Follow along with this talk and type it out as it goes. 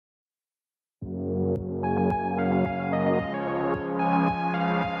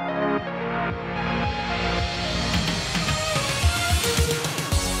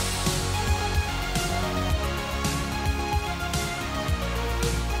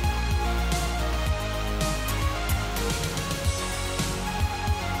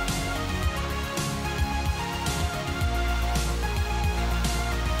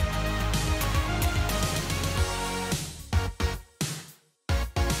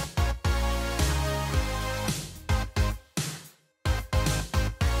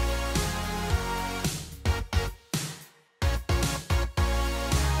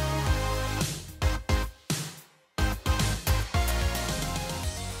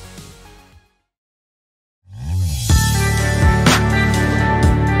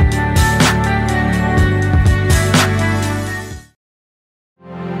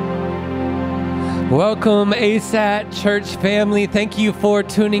Welcome, ASATT church family. Thank you for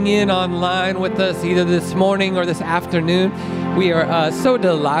tuning in online with us either this morning or this afternoon. We are so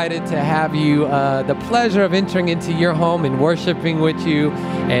delighted to have you, the pleasure of entering into your home and worshiping with you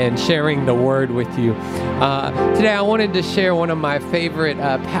and sharing the word with you. Today I wanted to share one of my favorite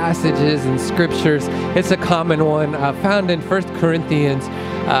passages in scriptures. It's a common one found in 1 Corinthians,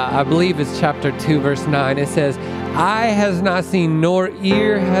 I believe it's chapter 2, verse 9. It says, "Eye has not seen nor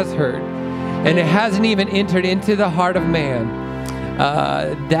ear has heard, and it hasn't even entered into the heart of man,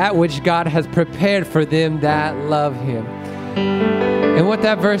 that which God has prepared for them that love him." And what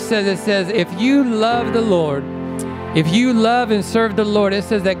that verse says, it says, if you love the Lord, if you love and serve the Lord, it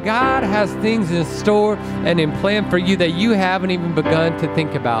says that God has things in store and in plan for you that you haven't even begun to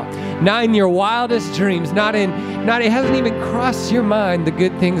think about. Not in your wildest dreams, it hasn't even crossed your mind the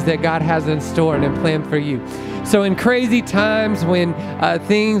good things that God has in store and in plan for you. So in crazy times when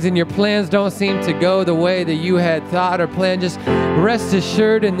things and your plans don't seem to go the way that you had thought or planned, just rest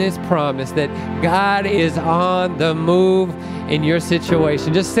assured in this promise that God is on the move in your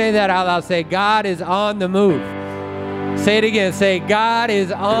situation. Just say that out loud. Say, God is on the move. Say it again. Say, God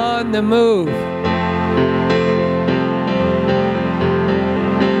is on the move.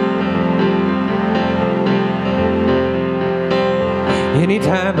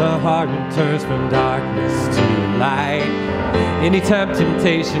 Anytime a heart turns from darkness to light, anytime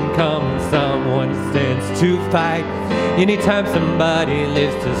temptation comes, someone stands to fight, anytime somebody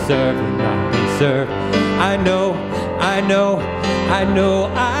lives to serve and not be served, I know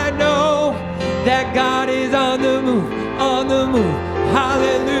that God is on the move, on the move.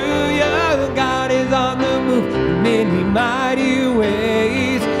 Hallelujah, God is on the move in many mighty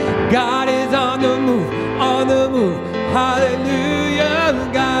ways. God is on the move, on the move. Hallelujah,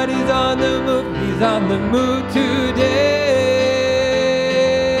 God is on the move. He's on the move today.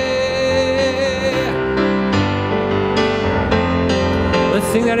 Let's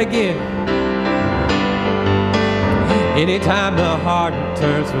sing that again. Anytime the heart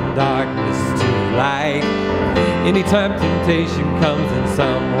turns from darkness to light, anytime temptation comes and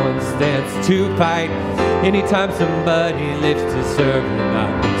someone stands to fight, anytime somebody lives to serve and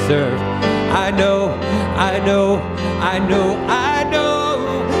not be served, I know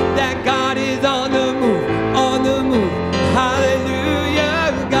that God is on the move, on the move.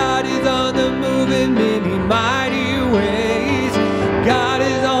 Hallelujah, God is on the move in many mighty ways. God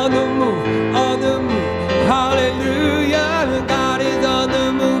is on the move, on the move. Hallelujah, God is on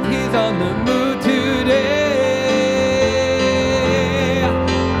the move. He's on the move today.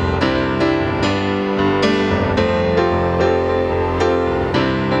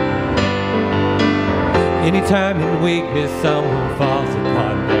 Anytime in weakness someone falls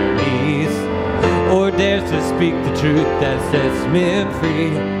upon their knees or dares to speak the truth that sets men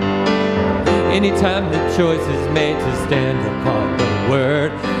free, anytime the choice is made to stand upon the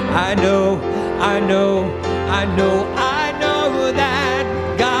word, I know that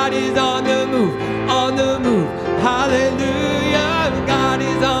God is on the move, on the move. Hallelujah, God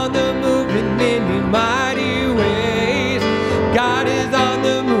is on the move in many mighty ways. God is on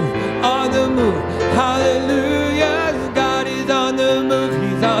the move, on the move. Hallelujah, God is on the move.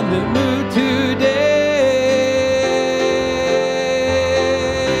 He's on the move today.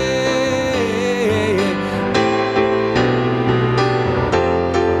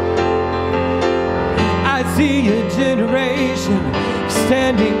 I see a generation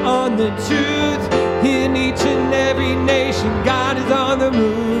standing on the truth in each and every nation. God is on the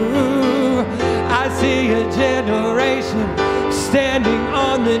move. I see a generation standing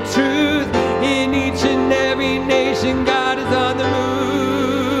on the truth in each and every nation. God is on the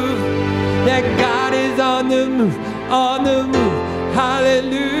move. That God is on the move, on the move.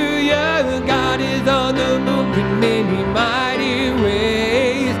 Hallelujah, God is on the move in many mighty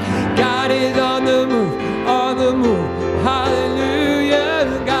ways. God is on the move, on the move.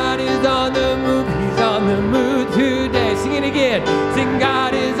 Hallelujah, God is on the move. He's on the move today. Sing it again. Sing,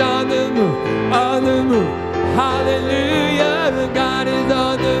 God is on the move, on the move. Hallelujah, God is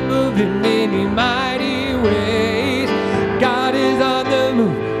on the move in many mighty ways. God is on the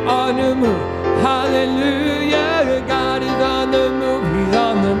move, on the move. Hallelujah, God is on the move. He's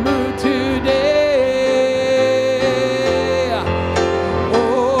on the move today.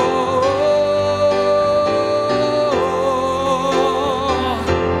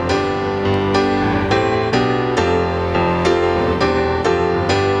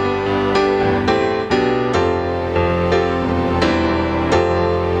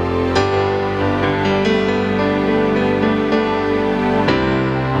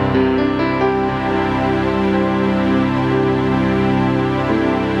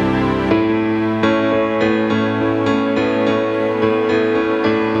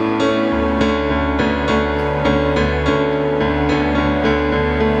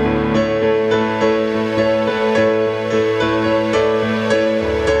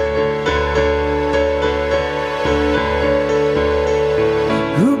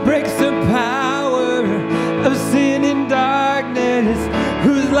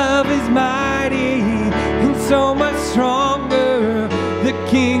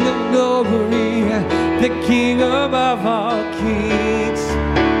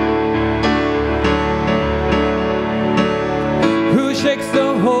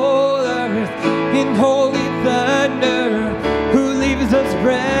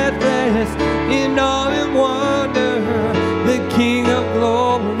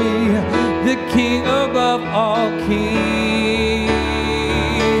 the King above all kings.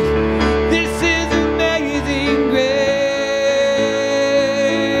 This is amazing grace.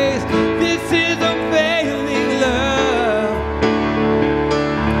 This is unfailing love,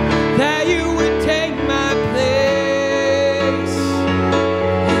 that you would take my place,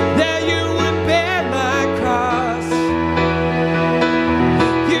 that you would bear my cross.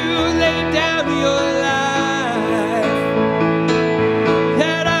 You laid down your life,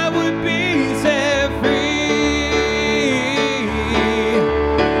 that I would be set free.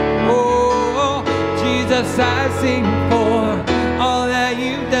 Oh, Jesus, I sing for all that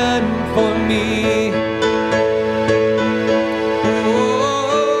you've done for me.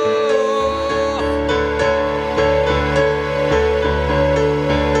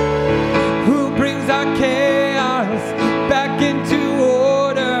 Who brings our chaos back into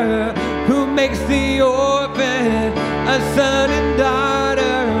order? Who makes the orphan a son and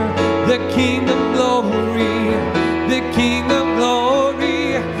daughter? The King of glory, the King of glory,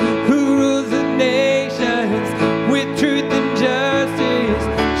 who rules the nations with truth and justice,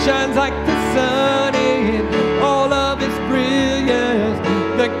 shines like the sun in all of its brilliance.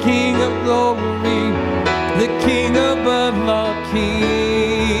 The King of glory, the King above all kings.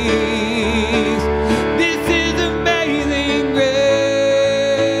 This is amazing grace.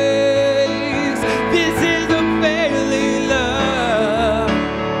 This is unfailing love,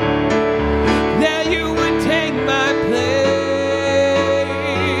 that you would take my place,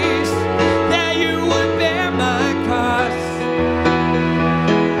 that you would bear my cross.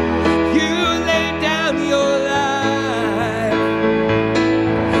 You laid down your life,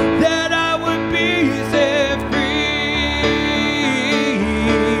 that I would be set free.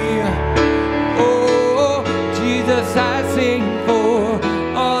 Oh, Jesus, I sing for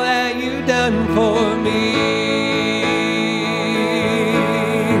all that you've done for me.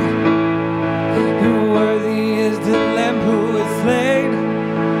 Worthy is the Lamb who was slain.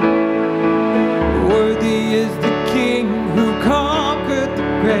 Worthy is the King who conquered the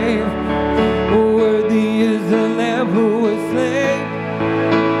grave. Worthy is the Lamb who was slain.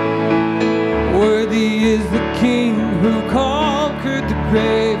 Worthy is the King who conquered the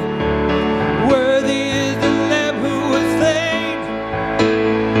grave. Worthy is the Lamb who was slain.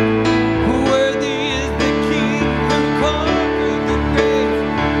 Worthy is the King who conquered the grave.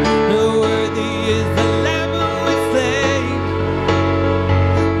 Worthy is the Lamb who was slain.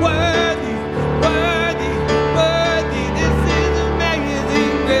 Worthy, worthy, worthy. This is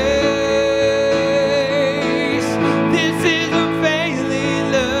amazing grace. This is unfailing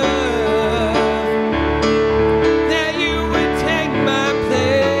love, that you would take my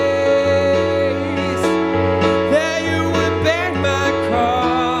place, that you would bear my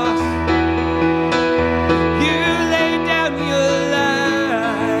cross. You laid down your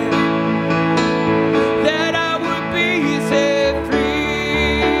life, that I would be set free.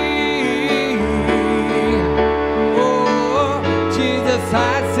 Oh, Jesus, I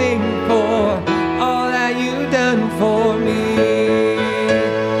sing for all that you've done for me.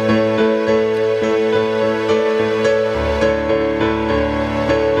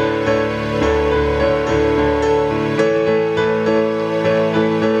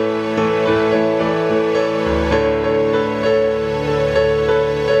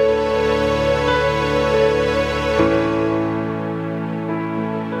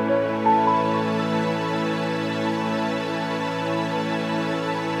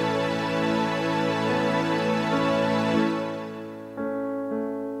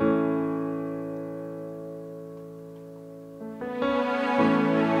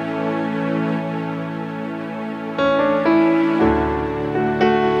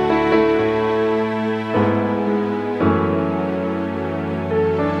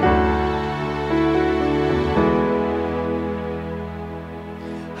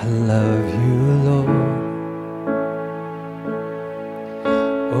 I love you, Lord.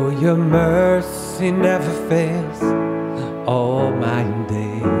 Oh, your mercy never fails. All my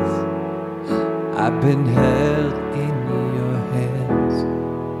days I've been held in your hands.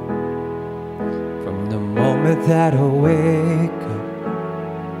 From the moment that I wake up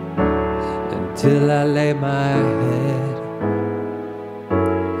until I lay my head,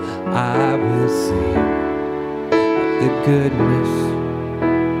 I will sing of the goodness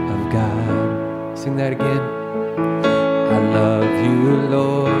of God. Sing that again. I love you,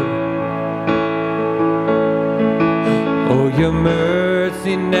 Lord. Oh, your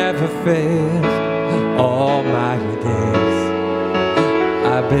mercy never fails. All my days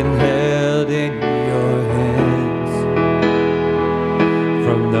I've been held in your hands.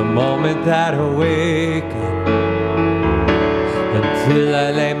 From the moment that I wake up until till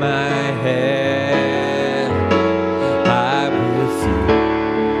I lay my head, I will sing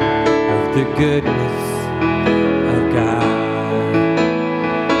of the goodness of God.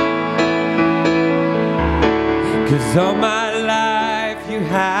 'Cause all my life you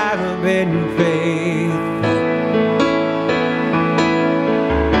have been faithful,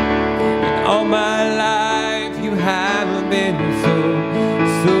 and all my life you have been so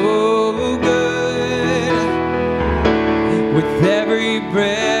good. With every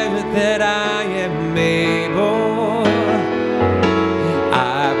breath that I am able,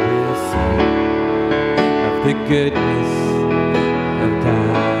 I will sing of the goodness of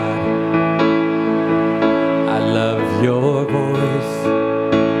God. I love your voice.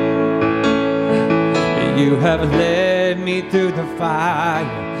 You have led me through the fire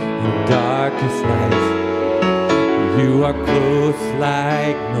in darkest nights. You are close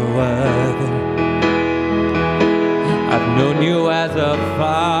like no other. I've known you as a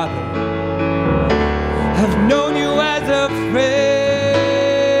father, I've known you as a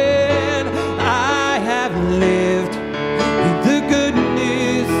friend. I have lived in the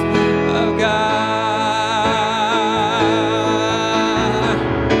goodness of God.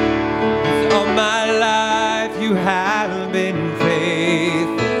 'Cause all my life you have been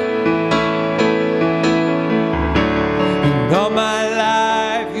faithful, and all my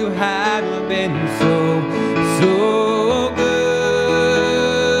life you have been so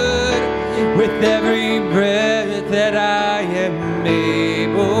good. With every breath that I am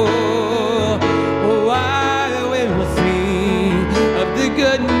able, oh, I will sing of the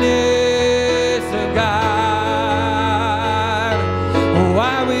goodness of God. Oh,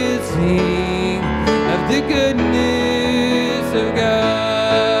 I will sing of the goodness of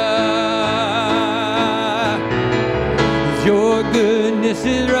God. 'Cause your goodness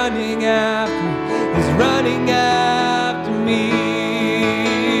is running after me.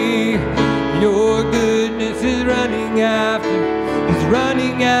 Your goodness is running after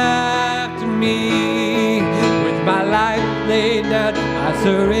me. With my life laid down, I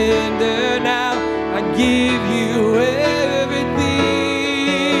surrender now. I give you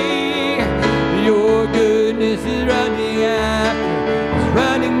everything. Your goodness is running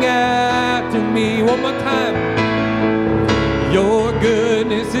after me. One more time. Your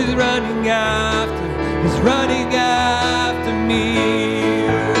goodness is running after me.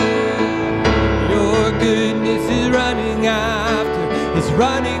 Your goodness is running after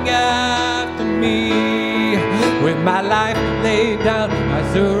me. With my life laid down, I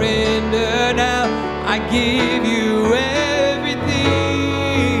surrender now. I give you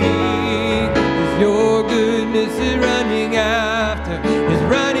everything. 'Cause your goodness is running after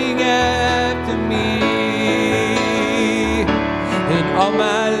me. And all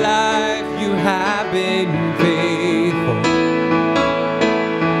my life you have been faithful.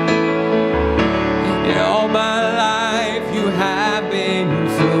 And all my life you have been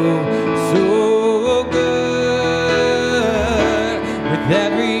so good. With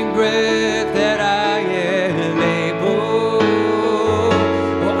every breath that I am able,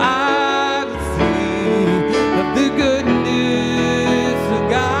 oh, I will sing of the goodness of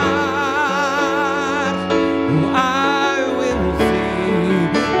God. Oh, I will sing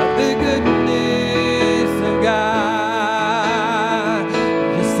of the goodness of God.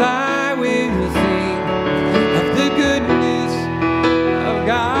 Yes, I will sing of the goodness of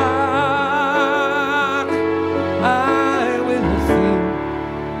God. I will sing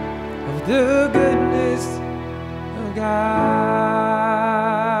of the goodness of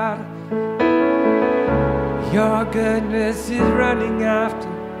God. Your goodness is running after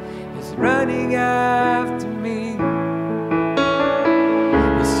me.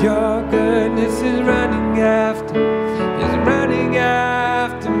 Yes, your goodness is running after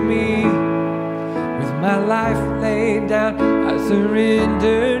me. With my life laid down, I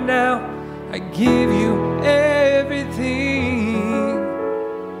surrender now. I give you everything.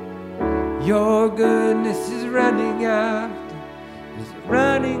 Your goodness is running after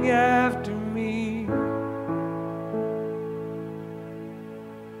me.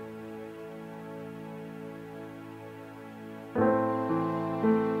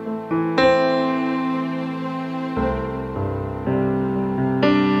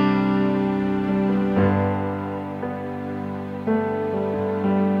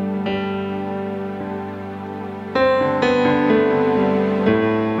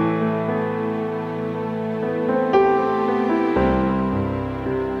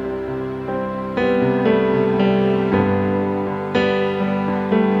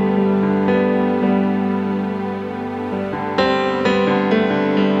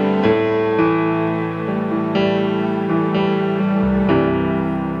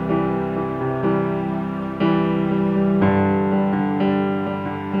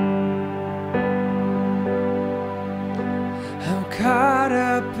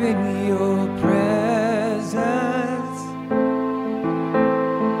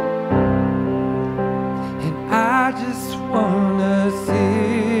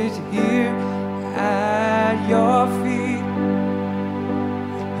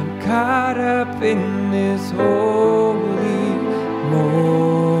 this holy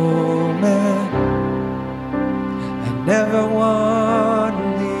moment. I never want to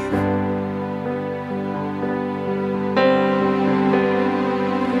leave.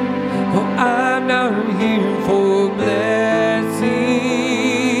 Oh, I'm not here for blessings.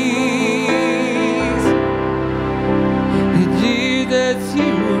 Jesus,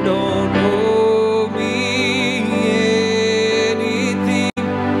 you don't owe me anything.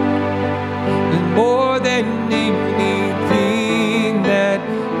 There's more than anything that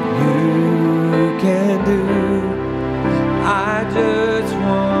you can do. I just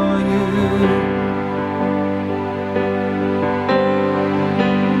want you.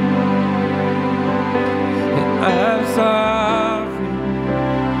 And I'm sorry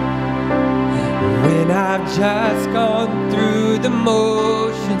when I've just gone through the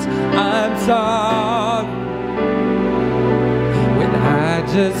motions. I'm sorry when I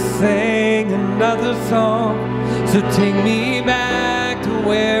just sang another song. So take me back to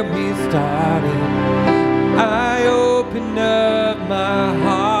where we started. I open up my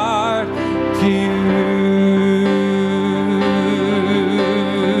heart to you.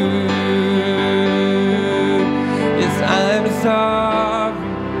 Yes, I'm sorry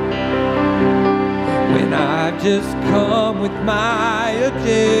when I've just come with my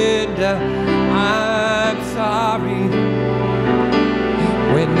agenda. I'm sorry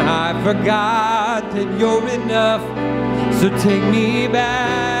when I forgot that you're enough. So take me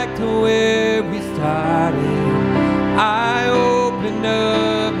back to where we started. I open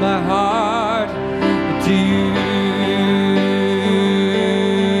up my heart to you.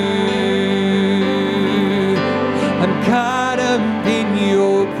 I'm caught up in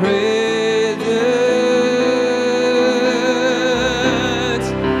your presence,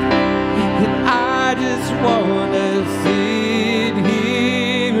 and I just want to sit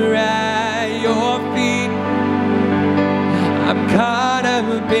here at your feet. I'm caught up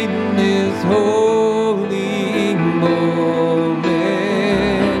in this holy moment.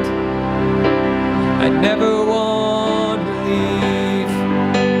 I never want to leave.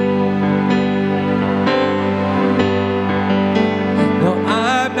 No,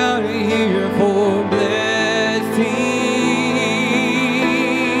 I'm not here for blessings.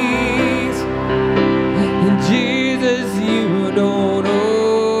 And Jesus, you don't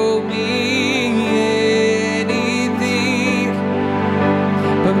owe me anything,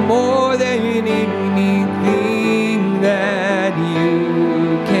 but more than anything that you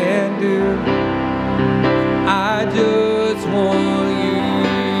can do. I just want you.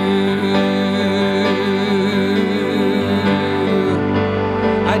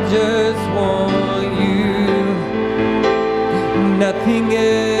 I just want you. Nothing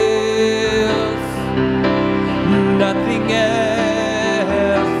else. Nothing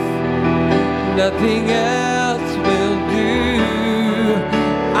else. Nothing else will do.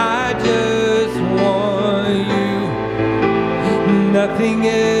 I just want you. Nothing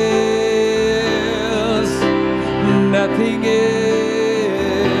else. Nothing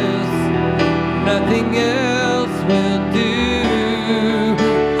else. Nothing else will do.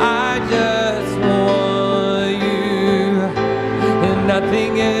 I just want you. And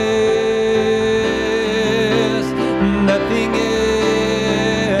nothing else. Nothing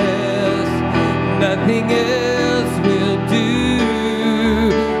else. Nothing else will do.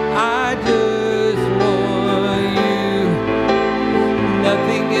 I just want you.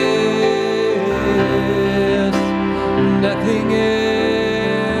 Nothing else. Nothing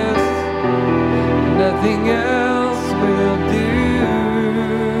else. Nothing else will do.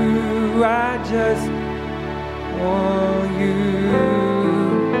 I just want you.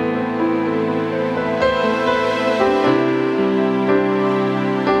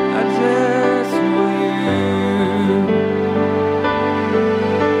 I just want you.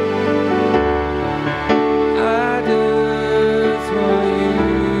 I just want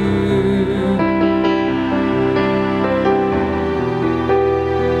you.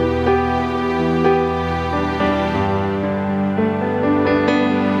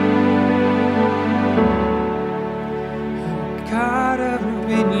 Caught up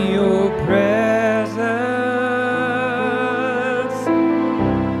in your presence,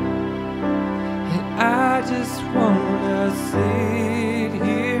 and I just wanna sit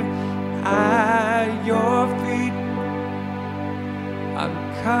here at your feet. I'm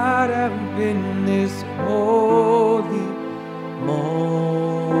caught up in this holy moment.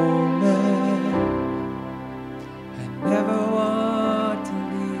 I never want to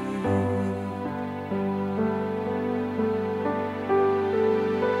leave.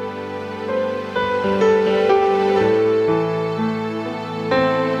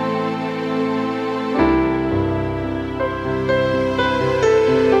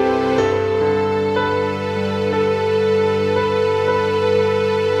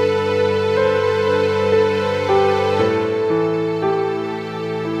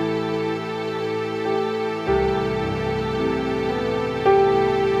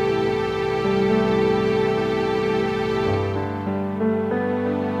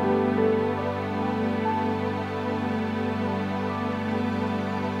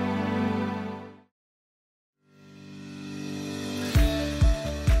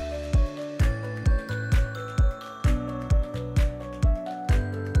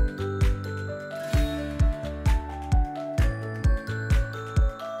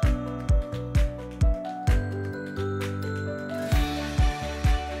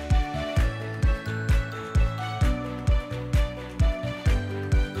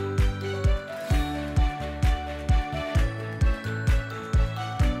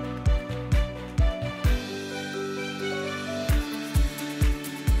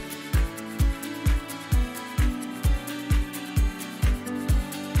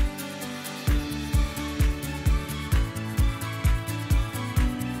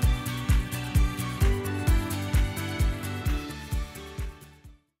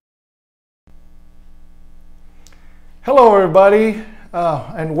 Hello, everybody,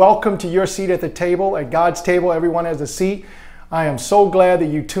 and welcome to your seat at the table. At God's table, everyone has a seat. I am so glad that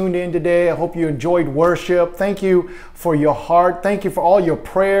you tuned in today. I hope you enjoyed worship. Thank you for your heart. Thank you for all your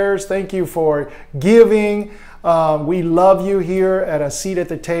prayers. Thank you for giving. We love you here at a seat at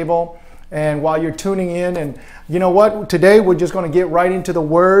the table. And while you're tuning in, and you know what, today we're just going to get right into the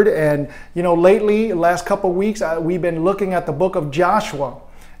Word. And you know, lately, last couple of weeks, we've been looking at the book of Joshua.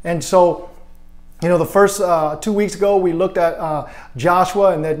 And so, you know, the first 2 weeks ago, we looked at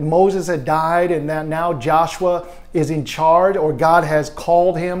Joshua and that Moses had died and that now Joshua is in charge, or God has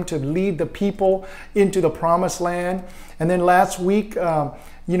called him to lead the people into the promised land. And then last week,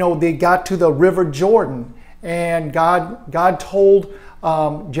 you know, they got to the River Jordan, and God told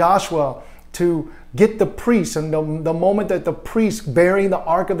Joshua to get the priests, and the moment that the priests bearing the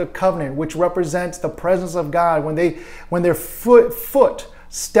Ark of the Covenant, which represents the presence of God, when their foot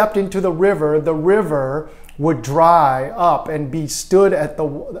stepped into the river would dry up and be stood at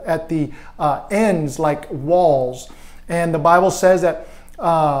the ends like walls. And the Bible says that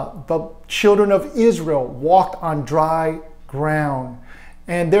the children of Israel walked on dry ground.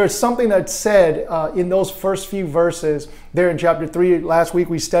 And there's something that's said in those first few verses there in chapter 3. Last week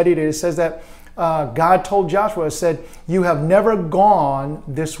we studied it. It says that God told Joshua, it said, "You have never gone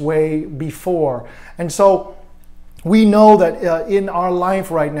this way before." And so we know that in our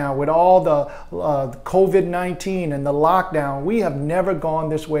life right now, with all the COVID-19 and the lockdown, we have never gone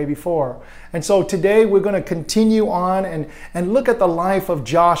this way before. And so today we're going to continue on and look at the life of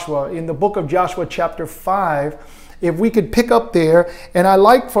Joshua in the book of Joshua chapter 5. If we could pick up there, and I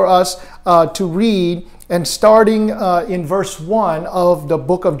like for us to read, and starting in verse 1 of the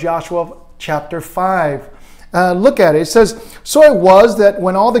book of Joshua chapter 5. Look at it. It says, "So it was that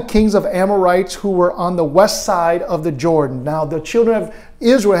when all the kings of Amorites who were on the west side of the Jordan," now the children of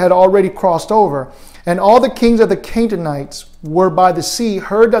Israel had already crossed over, "and all the kings of the Canaanites were by the sea,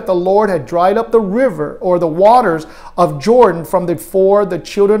 heard that the Lord had dried up the river," or the waters of Jordan, from before the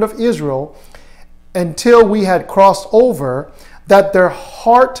children of Israel, until we had crossed over, that their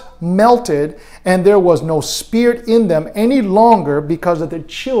heart melted, and there was no spirit in them any longer because of the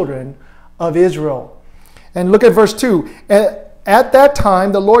children of Israel. And look at verse 2. "At that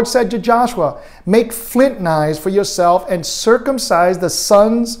time the Lord said to Joshua, make flint knives for yourself and circumcise the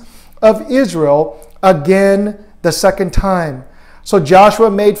sons of Israel again the second time." So Joshua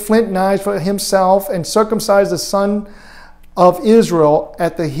made flint knives for himself and circumcised the son of Israel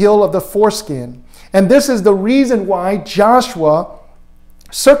at the hill of the foreskin. And this is the reason why Joshua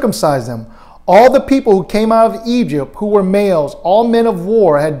circumcised them. All the people who came out of Egypt, who were males, all men of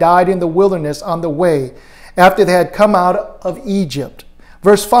war, had died in the wilderness on the way, after they had come out of Egypt.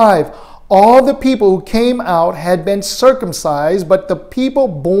 Verse 5, "All the people who came out had been circumcised, but the people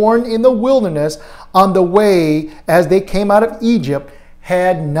born in the wilderness on the way as they came out of Egypt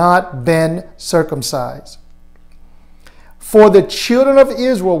had not been circumcised. For the children of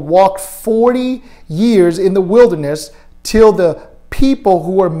Israel walked 40 years in the wilderness till the people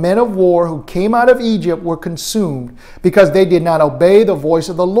who were men of war who came out of Egypt were consumed, because they did not obey the voice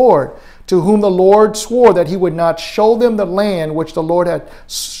of the Lord, to whom the Lord swore that he would not show them the land which the Lord had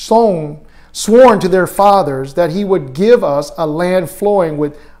sworn to their fathers, that he would give us a land flowing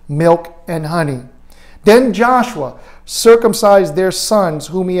with milk and honey. Then Joshua circumcised their sons,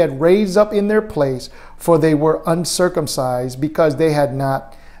 whom he had raised up in their place, for they were uncircumcised, because they had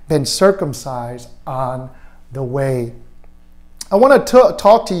not been circumcised on the way." I want to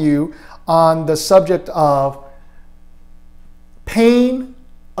talk to you on the subject of pain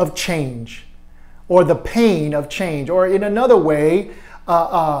of change, or the pain of change, or in another way,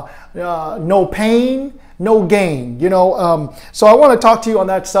 no pain, no gain. You know, so I want to talk to you on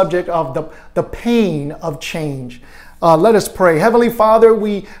that subject of the pain of change. Let us pray. Heavenly Father,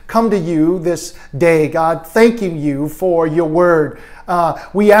 we come to you this day, God, thanking you for your word.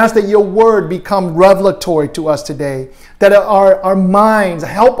 We ask that your word become revelatory to us today, that our minds,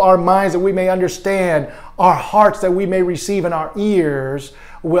 help our minds that we may understand, our hearts that we may receive, and our ears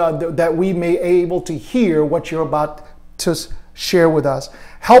that we may able to hear what you're about to share with us.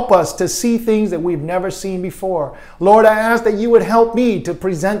 Help us to see things that we've never seen before. Lord, I ask that you would help me to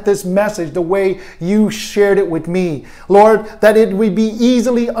present this message the way you shared it with me. Lord, that it would be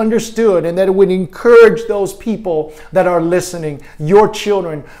easily understood and that it would encourage those people that are listening, your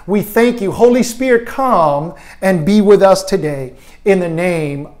children. We thank you. Holy Spirit, come and be with us today. In the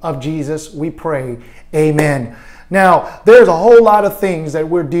name of Jesus, we pray. Amen. Now, there's a whole lot of things that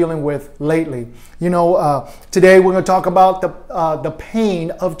we're dealing with lately. You know, today we're going to talk about the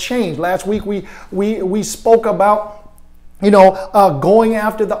pain of change. Last week we spoke about going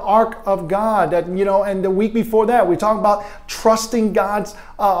after the ark of God. That, and the week before that, we talked about trusting God's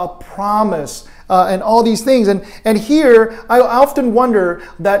promise. And all these things. And here, I often wonder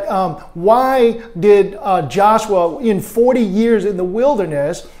that why did Joshua, in 40 years in the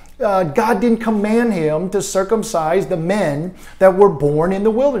wilderness, God didn't command him to circumcise the men that were born in the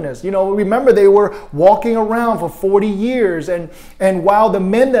wilderness. Remember, they were walking around for 40 years. And while the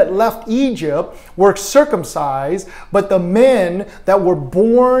men that left Egypt were circumcised, but the men that were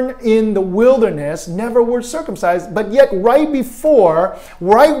born in the wilderness never were circumcised. But yet right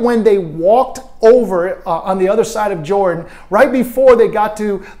when they walked over on the other side of Jordan, right before they got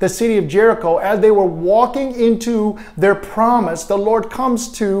to the city of Jericho, as they were walking into their promise, the Lord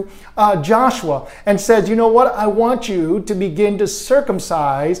comes to Joshua and says, you know what? I want you to begin to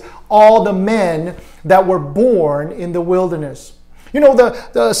circumcise all the men that were born in the wilderness.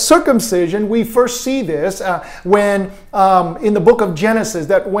 The circumcision, we first see this when in the book of Genesis,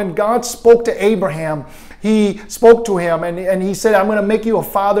 that when God spoke to Abraham, he spoke to him and he said, I'm going to make you a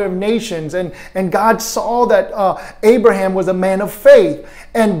father of nations. And God saw that Abraham was a man of faith.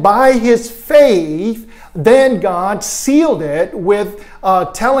 And by his faith, then God sealed it with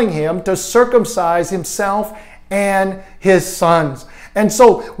telling him to circumcise himself and his sons. And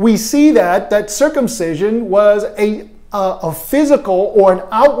so we see that circumcision was a physical or an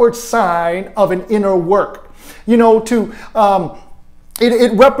outward sign of an inner work.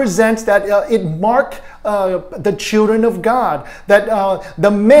 It represents that it marked the children of God, that the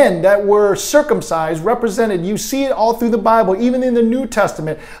men that were circumcised represented. You see it all through the Bible, even in the New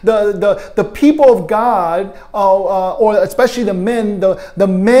Testament. The people of God, or especially the men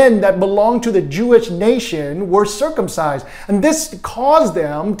that belonged to the Jewish nation were circumcised. And this caused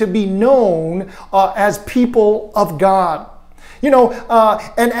them to be known as people of God.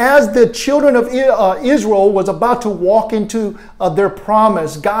 And as the children of Israel was about to walk into their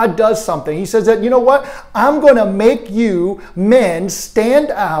promise, God does something. He says that, you know what? I'm going to make you men stand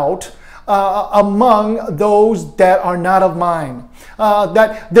out among those that are not of mine.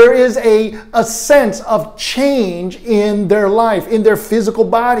 That there is a sense of change in their life, in their physical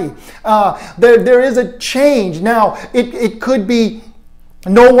body. There is a change. Now, it could be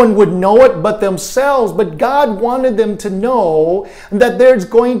no one would know it but themselves, but God wanted them to know that there's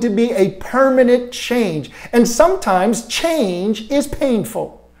going to be a permanent change. And sometimes change is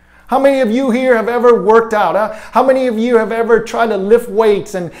painful. How many of you here have ever worked out? How many of you have ever tried to lift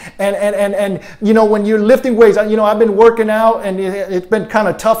weights and when you're lifting weights, I've been working out and it's been kind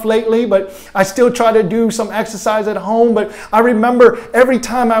of tough lately, but I still try to do some exercise at home. But I remember every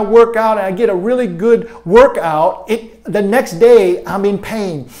time I work out and I get a really good workout, the next day I'm in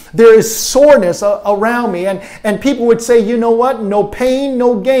pain. There is soreness around me, and people would say, you know what? No pain,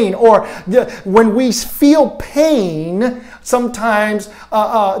 no gain. Or when we feel pain, sometimes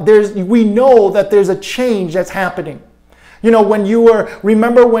we know that there's a change that's happening.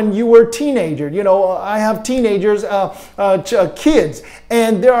 Remember when you were a teenager, I have teenagers, kids,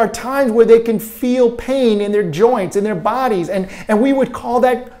 and there are times where they can feel pain in their joints, in their bodies, and we would call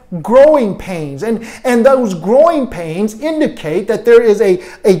that growing pains. And those growing pains indicate that there is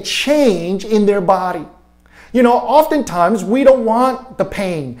a change in their body. Oftentimes we don't want the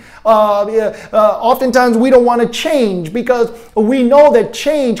pain. Oftentimes we don't want to change because we know that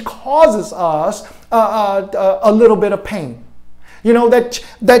change causes us a little bit of pain.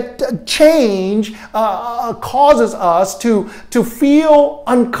 That change causes us to feel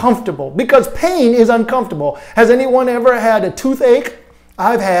uncomfortable because pain is uncomfortable. Has anyone ever had a toothache?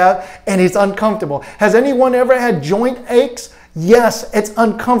 I've had, and it's uncomfortable. Has anyone ever had joint aches? Yes, it's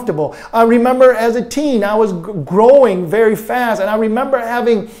uncomfortable. I remember as a teen, I was growing very fast, and I remember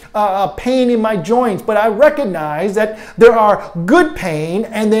having pain in my joints, but I recognize that there are good pain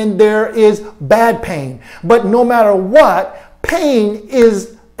and then there is bad pain. But no matter what, pain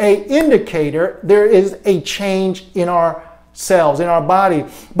is an indicator there is a change in our cells, in our body.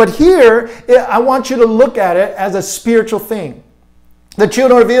 But here, I want you to look at it as a spiritual thing. The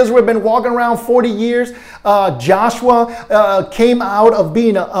children of Israel have been walking around 40 years. Joshua came out of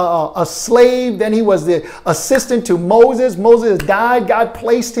being a slave. Then he was the assistant to Moses. Moses died. God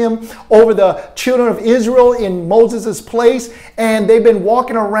placed him over the children of Israel in Moses' place. And they've been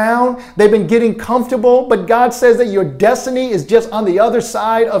walking around. They've been getting comfortable. But God says that your destiny is just on the other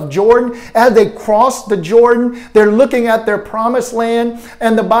side of Jordan. As they cross the Jordan, they're looking at their promised land.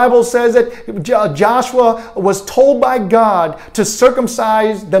 And the Bible says that Joshua was told by God to circumcise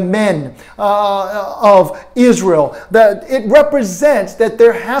the men of Israel. That it represents that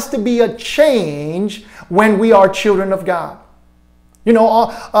there has to be a change when we are children of God. You know,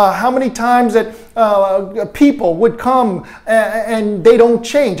 how many times that people would come and they don't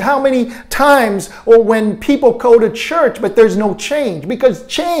change? How many times or when people go to church but there's no change? Because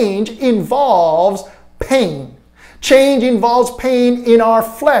change involves pain. Change involves pain in our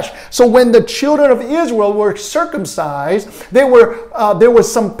flesh. So when the children of Israel were circumcised, there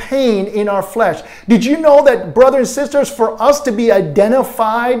was some pain in our flesh. Did you know that, brothers and sisters, for us to be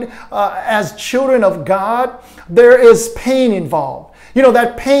identified as children of God, there is pain involved? You know,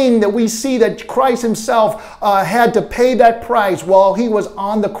 that pain that we see that Christ himself had to pay that price while he was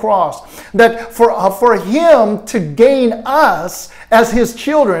on the cross. That for him to gain us as his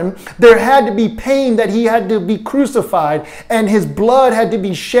children, there had to be pain, that he had to be crucified and his blood had to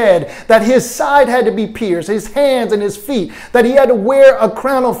be shed, that his side had to be pierced, his hands and his feet, that he had to wear a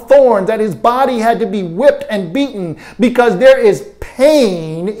crown of thorns, that his body had to be whipped and beaten, because there is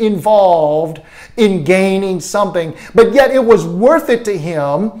pain involved in gaining something. But yet it was worth it to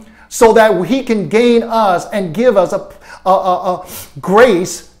him so that he can gain us and give us a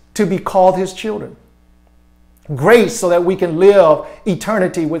grace to be called his children. Grace so that we can live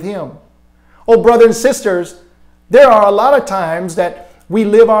eternity with him. Oh, brothers and sisters, there are a lot of times that we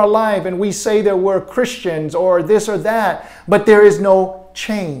live our life and we say that we're Christians or this or that, but there is no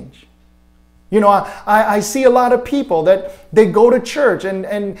change. You know, I see a lot of people that they go to church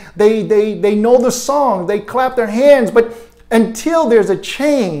and they know the song, they clap their hands, but until there's a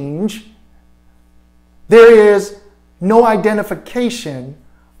change, there is no identification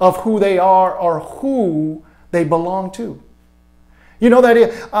of who they are or who they belong to. You know that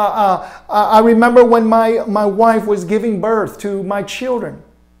I remember when my wife was giving birth to my children,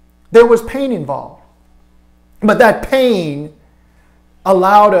 there was pain involved. But that pain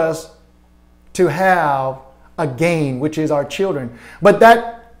allowed us to have a gain, which is our children. But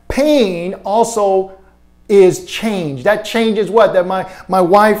that pain also is change. That change is what? That my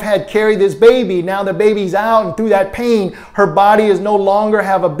wife had carried this baby. Now the baby's out, and through that pain, her body is no longer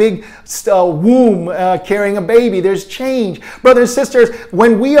have a big womb carrying a baby. There's change. Brothers and sisters,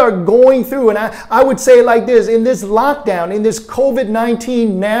 when we are going through, and I would say it like this, in this lockdown, in this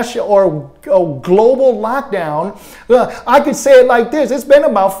COVID-19 national or global lockdown, I could say it like this: it's been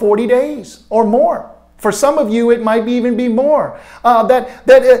about 40 days or more. For some of you, it might even be more.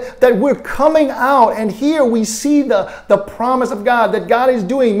 That we're coming out, and here we see the promise of God, that God is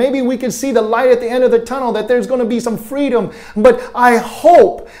doing. Maybe we can see the light at the end of the tunnel, that there's going to be some freedom. But I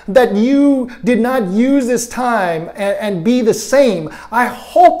hope that you did not use this time and be the same. I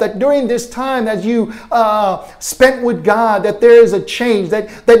hope that during this time that you spent with God, that there is a change,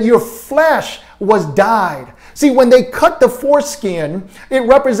 that your flesh was died. See, when they cut the foreskin, it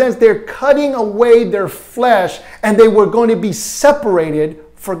represents they're cutting away their flesh, and they were going to be separated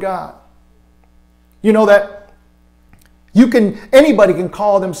for God. You know that anybody can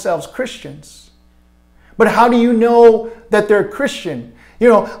call themselves Christians. But how do you know that they're Christian? You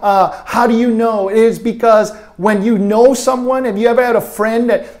know, how do you know? It is because when you know someone, have you ever had a friend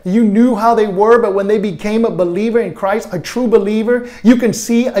that you knew how they were, but when they became a believer in Christ, a true believer, you can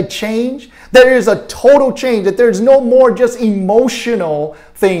see a change? There is a total change, that there's no more just emotional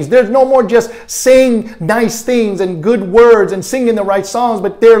things. There's no more just saying nice things and good words and singing the right songs,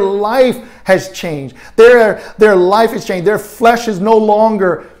 but their life has changed. Their life has changed. Their flesh is no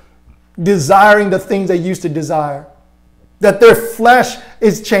longer desiring the things they used to desire. That their flesh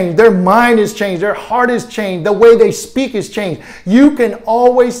is changed, their mind is changed, their heart is changed, the way they speak is changed. You can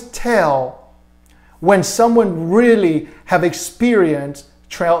always tell when someone really have experienced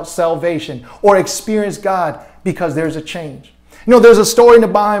salvation or experienced God, because there's a change. You know, there's a story in the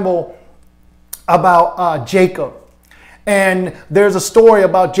Bible about Jacob. And there's a story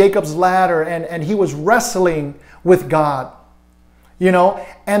about Jacob's ladder, and he was wrestling with God. You know,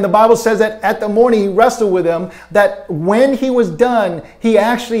 and the Bible says that at the morning he wrestled with him, that when he was done, he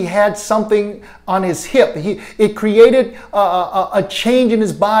actually had something on his hip. It created a change in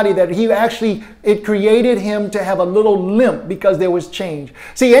his body, that it created him to have a little limp because there was change.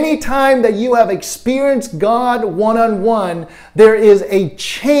 See, anytime that you have experienced God one-on-one, there is a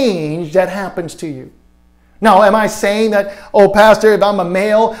change that happens to you. Now, am I saying that, oh, Pastor, if I'm a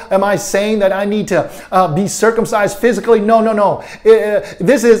male, am I saying that I need to be circumcised physically? No, no, no.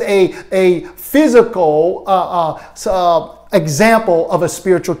 This is a physical example of a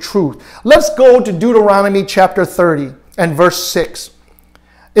spiritual truth. Let's go to Deuteronomy chapter 30 and verse 6.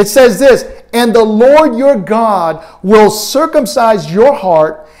 It says this: "And the Lord your God will circumcise your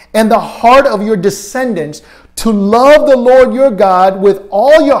heart and the heart of your descendants, to love the Lord your God with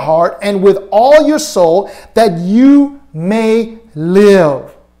all your heart and with all your soul, that you may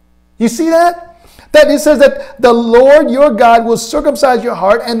live." You see that? That it says that the Lord your God will circumcise your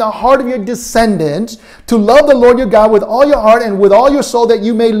heart and the heart of your descendants to love the Lord your God with all your heart and with all your soul, that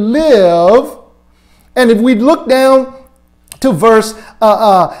you may live. And if we look down to verse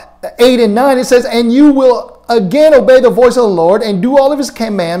 8 and 9, it says, and you will again obey the voice of the Lord and do all of his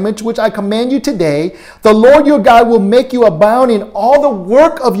commandments, which I command you today. The Lord your God will make you abound in all the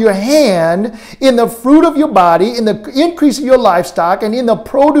work of your hand, in the fruit of your body, in the increase of your livestock, and in the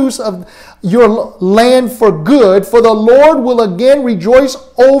produce of your land for good. For the Lord will again rejoice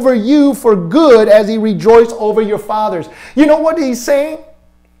over you for good, as he rejoiced over your fathers. You know what he's saying?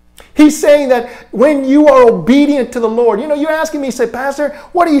 He's saying that when you are obedient to the Lord, you're asking me, say, Pastor,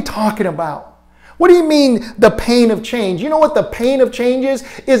 what are you talking about? What do you mean the pain of change? You know what the pain of change is?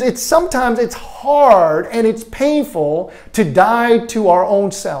 It's sometimes it's hard and it's painful to die to our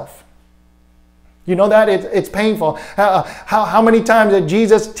own self. You know that? It's painful. How many times that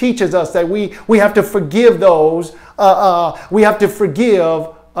Jesus teaches us that we have to forgive those, we have to forgive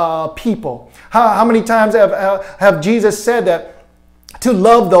people. How many times have Jesus said that to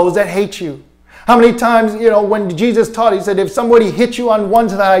love those that hate you? How many times, when Jesus taught, he said, if somebody hits you on one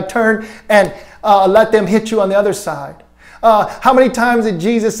side, turn and let them hit you on the other side. How many times did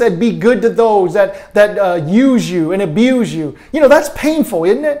Jesus said, be good to those that use you and abuse you? That's painful,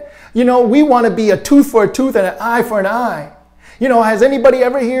 isn't it? We want to be a tooth for a tooth and an eye for an eye. Has anybody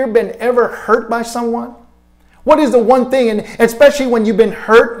ever here been ever hurt by someone? What is the one thing, and especially when you've been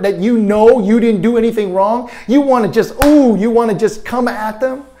hurt that you didn't do anything wrong, you want to just come at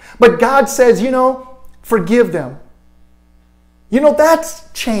them. But God says, forgive them.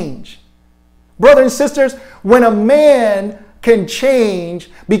 That's change. Brothers and sisters, when a man can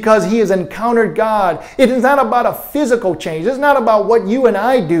change because he has encountered God, it is not about a physical change. It's not about what you and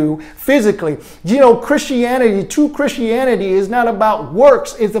I do physically. Christianity, true Christianity is not about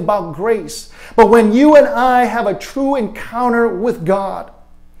works, it's about grace. But when you and I have a true encounter with God,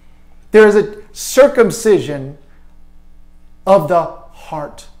 there is a circumcision of the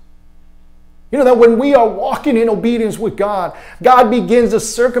heart. That when we are walking in obedience with God, God begins to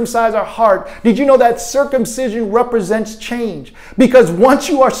circumcise our heart. Did you know that circumcision represents change? Because once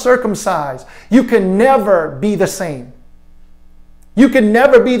you are circumcised, you can never be the same. You can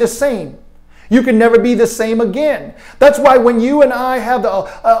never be the same. You can never be the same again. That's why when you and I have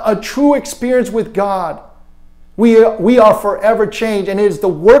a true experience with God, we are forever changed, and it is the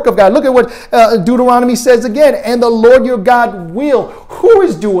work of God. Look at what Deuteronomy says again. And the Lord your God will. Who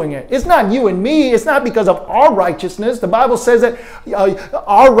is doing it? It's not you and me. It's not because of our righteousness. The Bible says that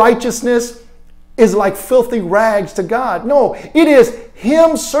our righteousness is like filthy rags to God. No, it is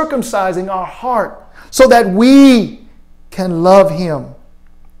him circumcising our heart so that we can love him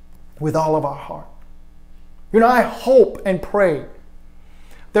with all of our heart. I hope and pray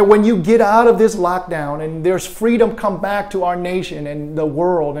that when you get out of this lockdown and there's freedom come back to our nation and the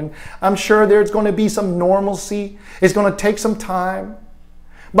world, and I'm sure there's going to be some normalcy, it's going to take some time.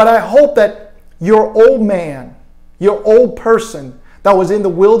 But I hope that your old man, your old person that was in the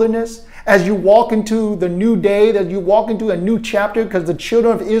wilderness, as you walk into the new day, that you walk into a new chapter, because the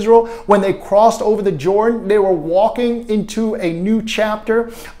children of Israel, when they crossed over the Jordan, they were walking into a new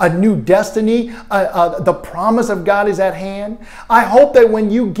chapter, a new destiny. The promise of God is at hand. I hope that when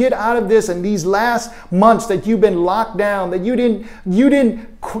you get out of this and these last months that you've been locked down, that you didn't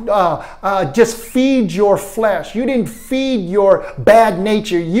just feed your flesh. You didn't feed your bad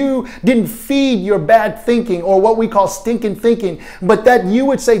nature. You didn't feed your bad thinking, or what we call stinking thinking, but that you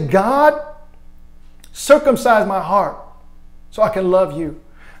would say, God, circumcise my heart so I can love you.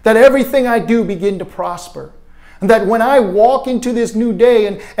 That everything I do begin to prosper. And that when I walk into this new day,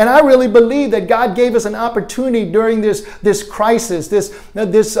 and I really believe that God gave us an opportunity during this crisis,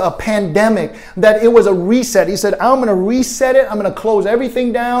 this pandemic, that it was a reset. He said, I'm going to reset it. I'm going to close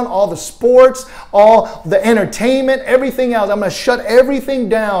everything down, all the sports, all the entertainment, everything else. I'm going to shut everything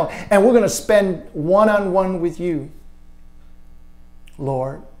down, and we're going to spend one-on-one with you,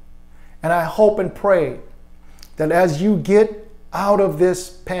 Lord. And I hope and pray that as you get out of this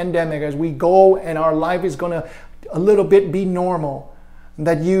pandemic, as we go and our life is going to a little bit be normal,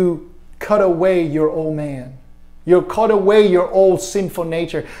 that you cut away your old man. You cut away your old sinful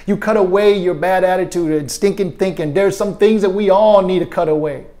nature. You cut away your bad attitude and stinking thinking. There's some things that we all need to cut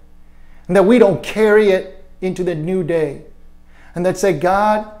away, and that we don't carry it into the new day. And that say,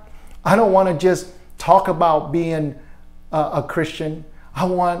 God, I don't want to just talk about being a Christian. I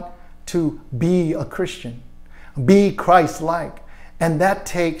want to be a Christian, be Christ-like. And that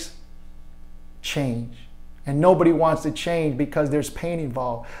takes change. And nobody wants to change because there's pain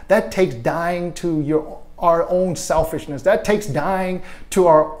involved. That takes dying to your our own selfishness. That takes dying to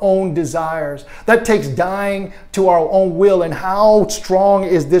our own desires. That takes dying to our own will. And how strong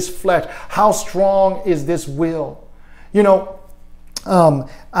is this flesh? How strong is this will? You know,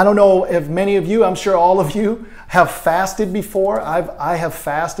 I don't know if many of you, I'm sure all of you have fasted before. I have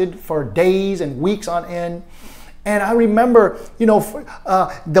fasted for days and weeks on end. And I remember, you know,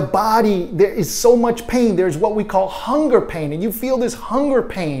 the body, there is so much pain. There's what we call hunger pain. And you feel this hunger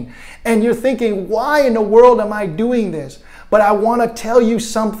pain. And you're thinking, why in the world am I doing this? But I want to tell you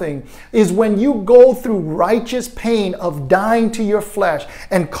something, is when you go through righteous pain of dying to your flesh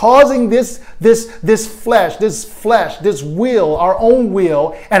and causing this will, our own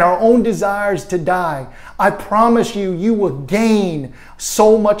will and our own desires to die, I promise you, you will gain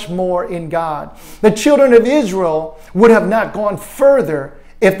so much more in God. The children of Israel would have not gone further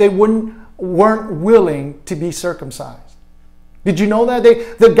if they weren't willing to be circumcised. Did you know that?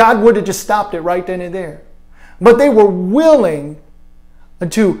 That God would have just stopped it right then and there. But they were willing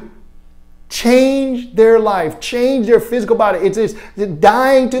to change their life, change their physical body. It's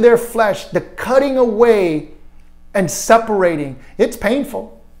dying to their flesh, the cutting away and separating. It's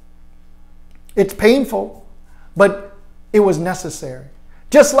painful. It's painful, but it was necessary.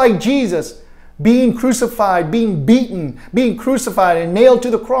 Just like Jesus being crucified, being beaten, being crucified and nailed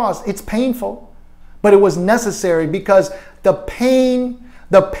to the cross. It's painful, but it was necessary because the pain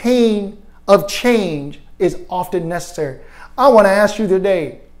of change is often necessary. I want to ask you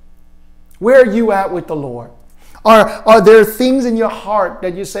today, where are you at with the Lord? Are there things in your heart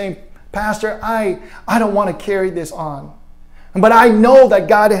that you're saying, Pastor, I don't want to carry this on, but I know that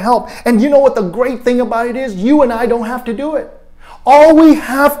God will help. And you know what the great thing about it is? You and I don't have to do it. All we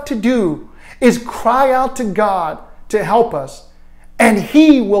have to do is cry out to God to help us. And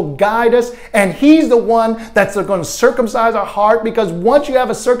He will guide us. And He's the one that's going to circumcise our heart. Because once you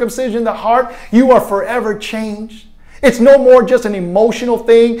have a circumcision in the heart, you are forever changed. It's no more just an emotional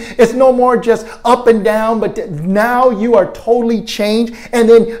thing. It's no more just up and down. But now you are totally changed. And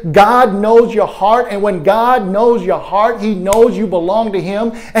then God knows your heart. And when God knows your heart, He knows you belong to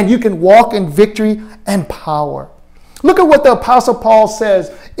Him. And you can walk in victory and power. Look at what the Apostle Paul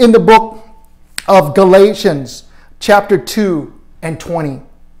says in the book of Galatians, chapter 2. And 20.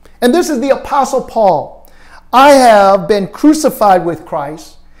 And this is the Apostle Paul. I have been crucified with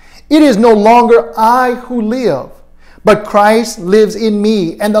Christ. It is no longer I who live, but Christ lives in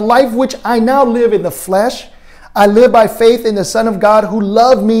me. And the life which I now live in the flesh, I live by faith in the Son of God who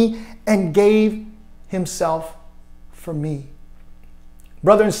loved me and gave Himself for me.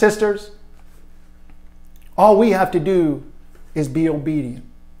 Brothers and sisters, all we have to do is be obedient.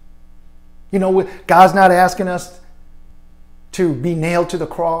 You know, God's not asking us to be nailed to the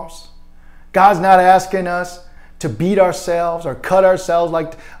cross. God's not asking us to beat ourselves or cut ourselves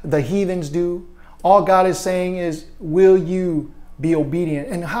like the heathens do. All God is saying is, will you be obedient?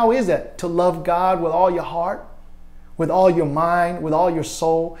 And how is that? To love God with all your heart, with all your mind, with all your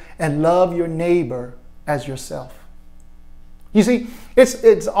soul, and love your neighbor as yourself. You see,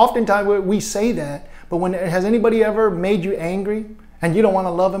 it's oftentimes we say that, but has anybody ever made you angry and you don't want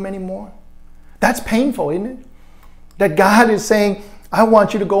to love them anymore? That's painful, isn't it? That God is saying, I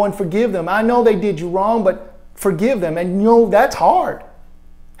want you to go and forgive them. I know they did you wrong, but forgive them. And you know, that's hard.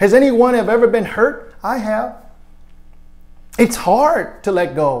 Has anyone ever been hurt? I have. It's hard to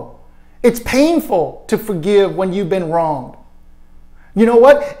let go. It's painful to forgive when you've been wronged. You know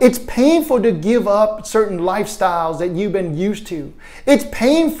what? It's painful to give up certain lifestyles that you've been used to. It's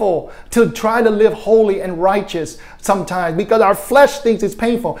painful to try to live holy and righteous sometimes because our flesh thinks it's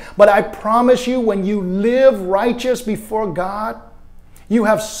painful. But I promise you, when you live righteous before God, you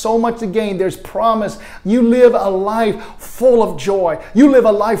have so much to gain. There's promise. You live a life full of joy. You live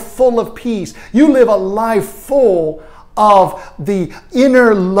a life full of peace. You live a life full of the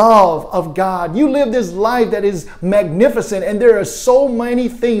inner love of God. You live this life that is magnificent, and there are so many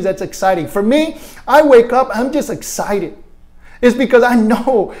things that's exciting. For me, I wake up, I'm just excited. It's because I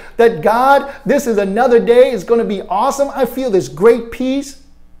know that God, this is another day, it's going to be awesome. I feel this great peace.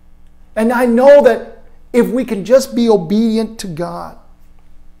 And I know that if we can just be obedient to God,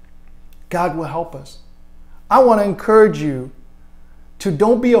 God will help us. I want to encourage you to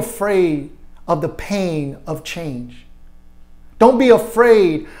don't be afraid of the pain of change. Don't be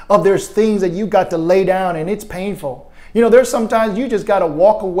afraid of there's things that you got to lay down and it's painful. You know, there's sometimes you just got to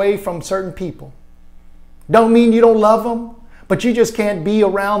walk away from certain people. Don't mean you don't love them, but you just can't be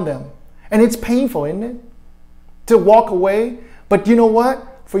around them. And it's painful, isn't it? To walk away. But you know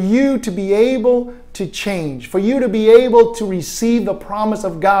what? for you to be able to change, for you to be able to receive the promise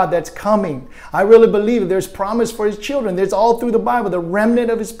of God that's coming. I really believe there's promise for his children. There's all through the Bible, the remnant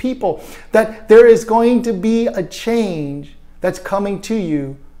of his people, that there is going to be a change that's coming to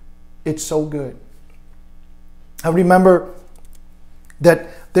you. It's so good. I remember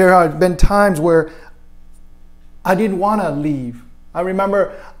that there have been times where I didn't want to leave. I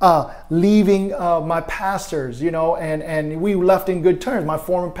remember leaving my pastors, and we left in good terms, my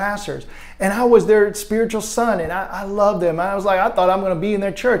former pastors. And I was their spiritual son, and I loved them. I was like, I thought I'm going to be in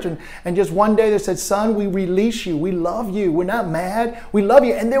their church. And just one day they said, son, we release you. We love you. We're not mad. We love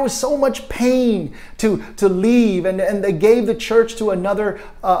you. And there was so much pain to leave. And they gave the church to another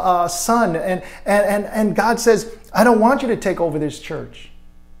son. And God says, I don't want you to take over this church.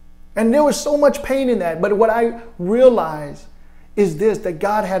 And there was so much pain in that. But what I realized is this, that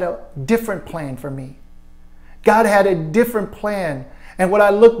God had a different plan for me. God had a different plan. And when I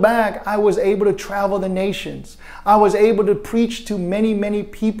look back, I was able to travel the nations. I was able to preach to many, many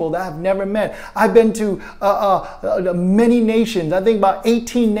people that I've never met. I've been to many nations, I think about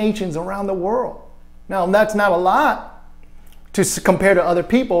 18 nations around the world. Now, that's not a lot to compare to other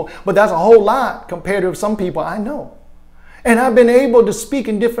people, but that's a whole lot compared to some people I know. And I've been able to speak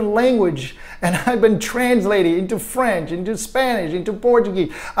in different language, and I've been translated into French, into Spanish, into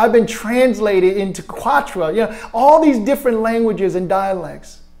Portuguese. I've been translated into Quechua, all these different languages and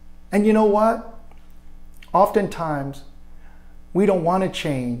dialects. And you know what? Oftentimes, we don't want to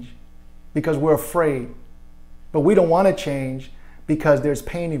change because we're afraid. But we don't want to change because there's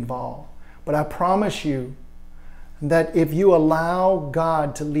pain involved. But I promise you that if you allow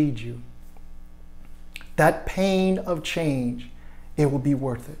God to lead you, that pain of change, it will be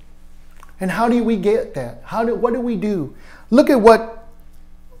worth it. And how do we get that? What do we do? Look at what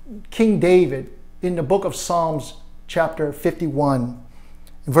King David in the book of Psalms chapter 51,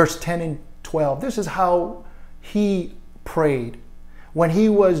 verse 10 and 12. This is how he prayed. When he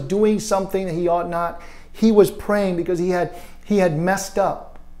was doing something that he ought not, he was praying because he had messed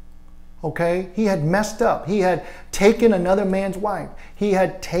up. Okay? He had messed up. He had taken another man's wife. He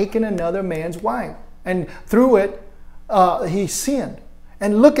had taken another man's wife. And through it, he sinned.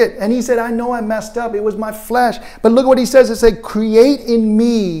 And he said, I know I messed up. It was my flesh. But look what he says. It said, create in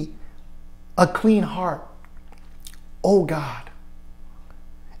me a clean heart, O God,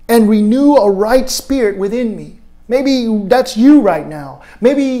 and renew a right spirit within me. Maybe that's you right now.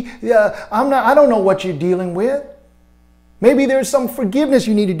 Maybe I don't know what you're dealing with. Maybe there's some forgiveness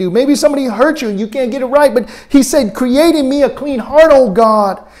you need to do. Maybe somebody hurt you and you can't get it right. But he said, create in me a clean heart, O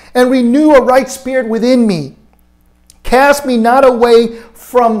God, and renew a right spirit within me. Cast me not away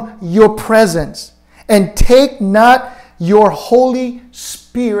from your presence, and take not your Holy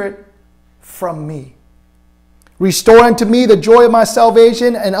Spirit from me. Restore unto me the joy of my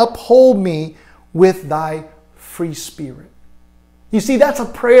salvation, and uphold me with thy free spirit. You see, that's a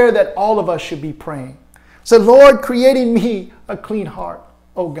prayer that all of us should be praying. So, Lord, create in me a clean heart,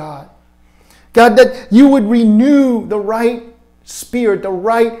 oh God. God, that you would renew the right spirit, the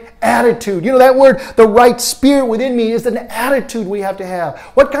right attitude. You know that word, the right spirit within me, is an attitude we have to have.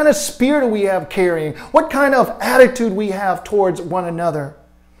 What kind of spirit do we have carrying? What kind of attitude we have towards one another?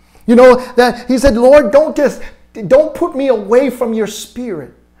 You know, that he said, Lord, don't put me away from your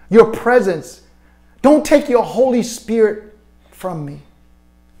spirit, your presence. Don't take your Holy Spirit from me,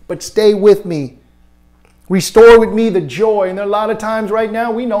 but stay with me. Restore with me the joy. And there are a lot of times right now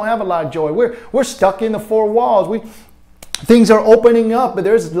we don't have a lot of joy. We're stuck in the four walls. Things are opening up, but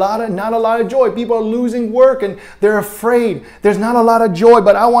there's not a lot of joy. People are losing work and they're afraid. There's not a lot of joy.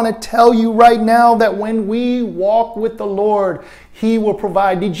 But I want to tell you right now that when we walk with the Lord, He will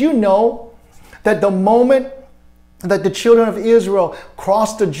provide. Did you know that the moment that the children of Israel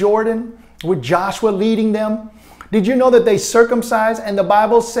crossed the Jordan with Joshua leading them, did you know that they circumcised? And the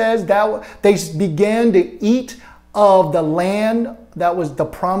Bible says that they began to eat of the land that was the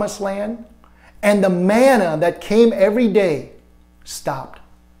promised land. And the manna that came every day stopped.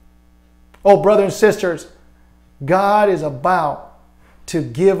 Oh, brothers and sisters, God is about to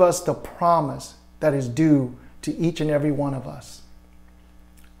give us the promise that is due to each and every one of us.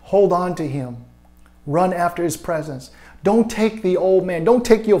 Hold on to Him. Run after His presence. Don't take the old man. Don't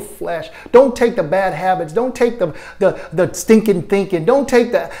take your flesh. Don't take the bad habits. Don't take the stinking thinking. Don't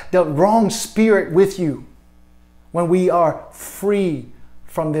take the wrong spirit with you when we are free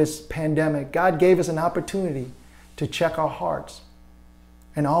from this pandemic. God gave us an opportunity to check our hearts.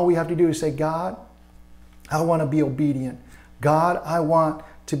 And all we have to do is say, God, I want to be obedient. God, I want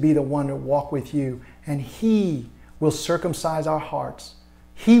to be the one to walk with you. And He will circumcise our hearts.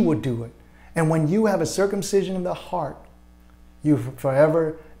 He will do it. And when you have a circumcision of the heart, you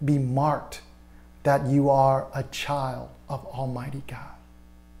forever be marked that you are a child of Almighty God.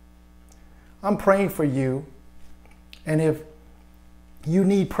 I'm praying for you, and if you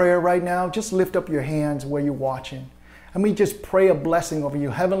need prayer right now, just lift up your hands where you're watching. And we just pray a blessing over you.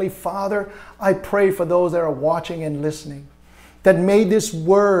 Heavenly Father, I pray for those that are watching and listening, that may this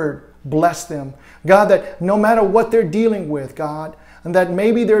word bless them. God, that no matter what they're dealing with, God, and that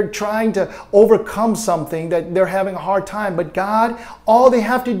maybe they're trying to overcome something, that they're having a hard time. But God, all they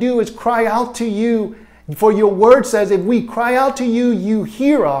have to do is cry out to you. For your word says, if we cry out to you, you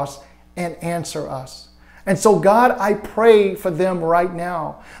hear us and answer us. And so God, I pray for them right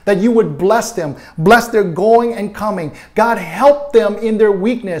now, that you would bless them, bless their going and coming. God, help them in their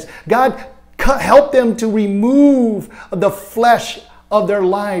weakness. God, help them to remove the flesh of their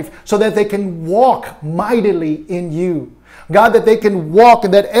life so that they can walk mightily in you. God, that they can walk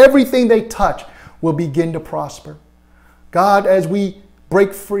and that everything they touch will begin to prosper. God, as we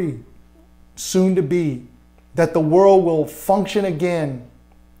break free, soon to be, that the world will function again.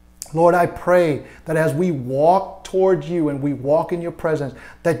 Lord, I pray that as we walk towards you and we walk in your presence,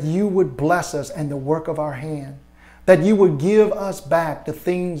 that you would bless us and the work of our hand, that you would give us back the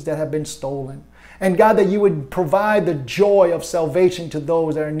things that have been stolen. And God, that you would provide the joy of salvation to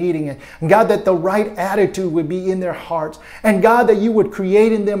those that are needing it. And God, that the right attitude would be in their hearts. And God, that you would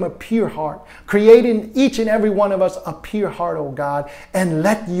create in them a pure heart. Create in each and every one of us a pure heart, oh God. And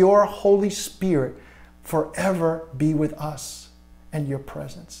let your Holy Spirit forever be with us and your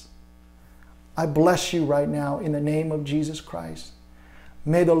presence. I bless you right now in the name of Jesus Christ.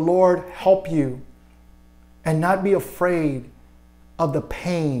 May the Lord help you and not be afraid of the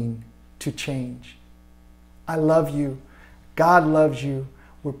pain to change. I love you. God loves you.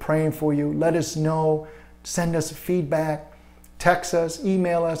 We're praying for you. Let us know. Send us feedback. Text us,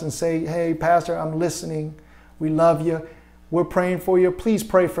 email us and say, hey, Pastor, I'm listening. We love you. We're praying for you. Please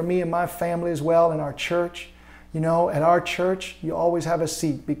pray for me and my family as well in our church. You know, at our church, you always have a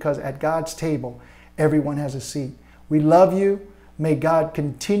seat because at God's table, everyone has a seat. We love you. May God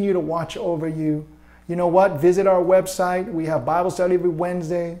continue to watch over you. You know what? Visit our website. We have Bible study every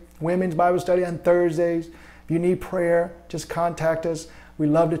Wednesday, women's Bible study on Thursdays. If you need prayer, just contact us. We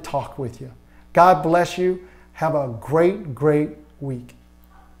love to talk with you. God bless you. Have a great, great week.